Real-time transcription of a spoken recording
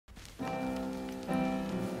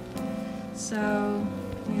So,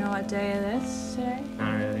 you know what day it is today?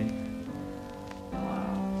 Not really.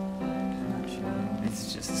 Wow. Not sure.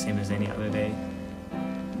 It's just the same as any other day.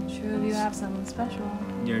 True, if you have something special.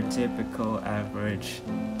 Your typical average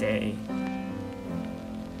day.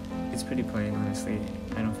 It's pretty plain, honestly.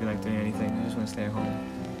 I don't feel like doing anything. I just want to stay at home.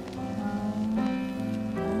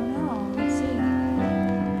 I don't know. Let's see.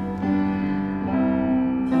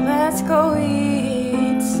 Let's go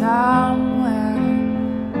eat somewhere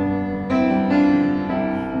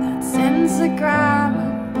that's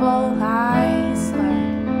Instagrammable, I swear.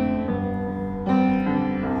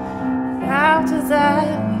 After that,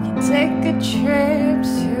 we can take a trip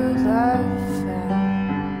to the fair.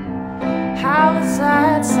 How does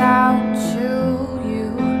that sound to you?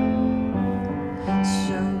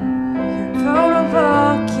 So your photo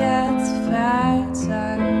book gets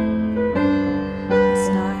fatter. It's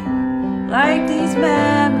not like these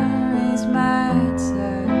memories matter.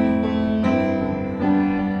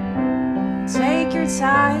 Take your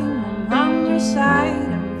time, I'm on your side.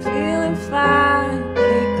 I'm feeling fine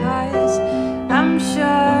because I'm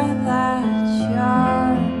sure that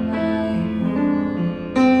you're mine.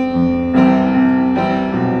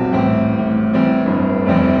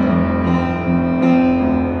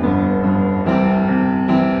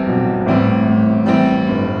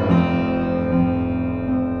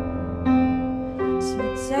 So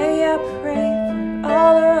today I pray for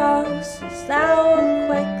all the roses that will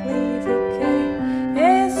quickly decay.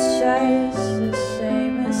 It's just the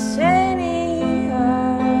same as any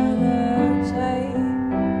other day.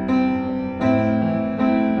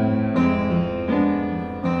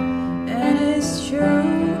 And it's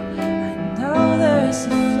true, I know there's a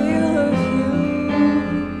feel of you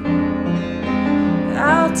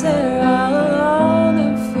out there all alone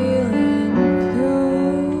and feeling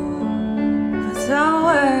blue. But don't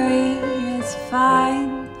worry, it's fine.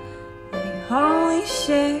 They only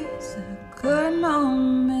share some good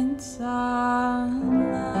moments online.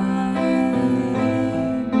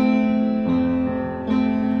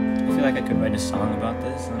 I feel like I could write a song about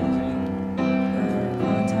this, honestly.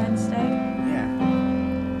 Valentine's Day. Yeah.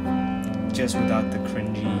 Just without the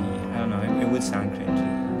cringy. I don't know. It would sound cringy.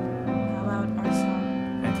 How about our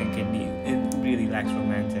song? I think it really lacks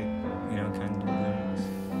romantic, kind of lyrics.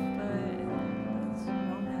 But it's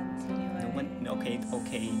romance anyway.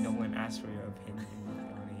 Okay. No one asked for your opinion.